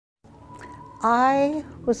I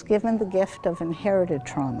was given the gift of inherited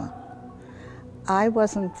trauma. I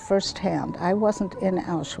wasn't firsthand, I wasn't in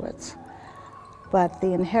Auschwitz, but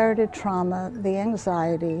the inherited trauma, the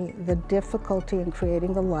anxiety, the difficulty in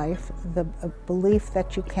creating a life, the belief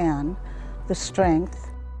that you can, the strength.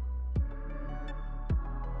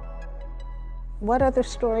 What other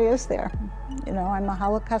story is there? You know, I'm a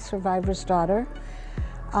Holocaust survivor's daughter.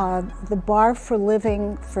 The bar for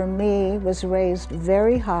living for me was raised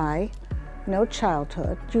very high, no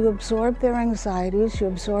childhood. You absorb their anxieties, you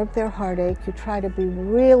absorb their heartache, you try to be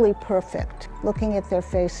really perfect, looking at their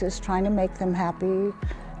faces, trying to make them happy,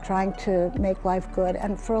 trying to make life good.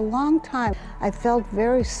 And for a long time, I felt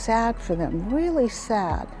very sad for them, really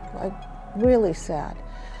sad, like really sad.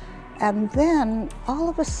 And then all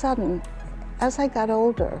of a sudden, as I got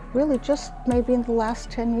older, really just maybe in the last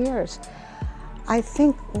 10 years, I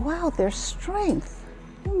think, wow, their strength.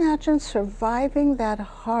 Can you imagine surviving that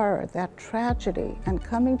horror, that tragedy, and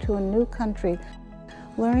coming to a new country,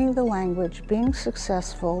 learning the language, being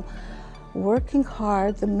successful, working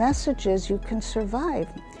hard. The message is you can survive.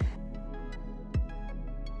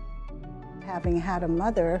 Having had a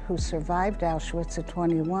mother who survived Auschwitz at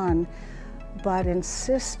 21, but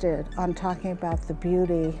insisted on talking about the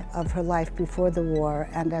beauty of her life before the war,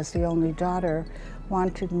 and as the only daughter,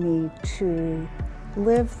 wanted me to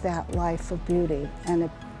live that life of beauty, and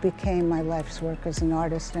it became my life's work as an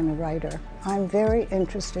artist and a writer. I'm very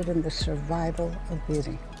interested in the survival of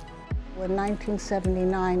beauty. In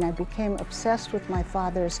 1979, I became obsessed with my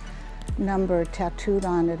father's number tattooed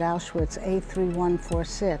on at Auschwitz,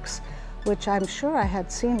 A3146, which I'm sure I had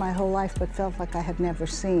seen my whole life but felt like I had never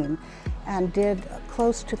seen, and did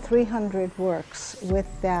close to 300 works with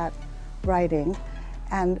that writing,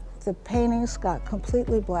 and the paintings got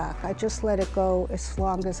completely black. I just let it go as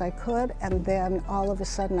long as I could, and then all of a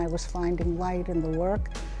sudden I was finding light in the work,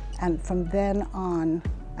 and from then on,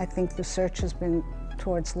 I think the search has been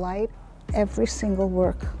towards light. Every single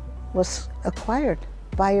work was acquired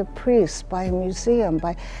by a priest, by a museum,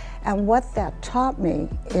 and what that taught me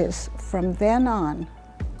is from then on,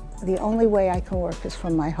 the only way I can work is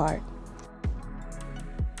from my heart.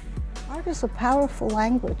 Art is a powerful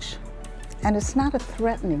language, and it's not a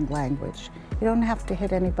threatening language. You don't have to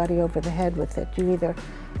hit anybody over the head with it. You either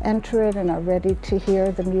enter it and are ready to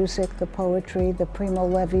hear the music, the poetry, the Primo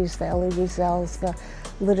Levis, the Elie Wiesels, the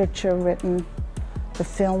literature written, the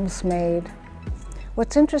films made.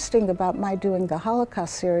 What's interesting about my doing the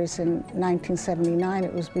Holocaust series in 1979,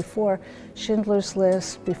 it was before Schindler's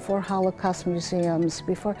List, before Holocaust museums,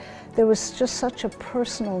 before, there was just such a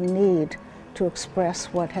personal need to express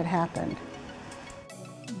what had happened.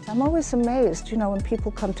 I'm always amazed, you know, when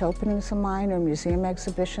people come to openings of mine or museum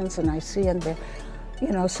exhibitions and I see in there, you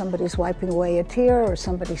know, somebody's wiping away a tear or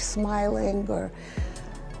somebody's smiling, or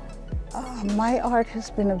my art has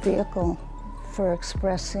been a vehicle for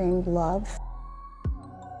expressing love.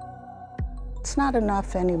 It's not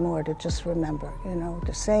enough anymore to just remember, you know,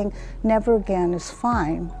 to saying never again is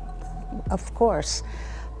fine, of course,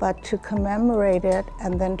 but to commemorate it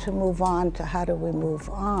and then to move on to how do we move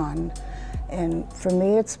on. And for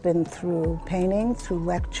me, it's been through painting, through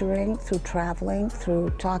lecturing, through traveling, through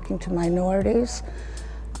talking to minorities,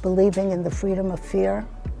 believing in the freedom of fear.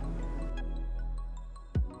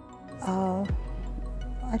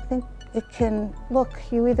 I think it can, look,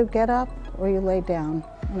 you either get up or you lay down,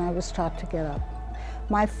 and I was taught to get up.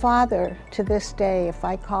 My father, to this day, if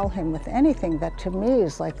I call him with anything that to me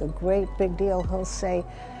is like a great big deal, he'll say,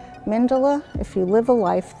 Mindela, if you live a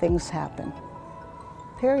life, things happen,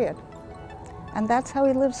 period. And that's how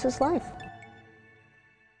he lives his life.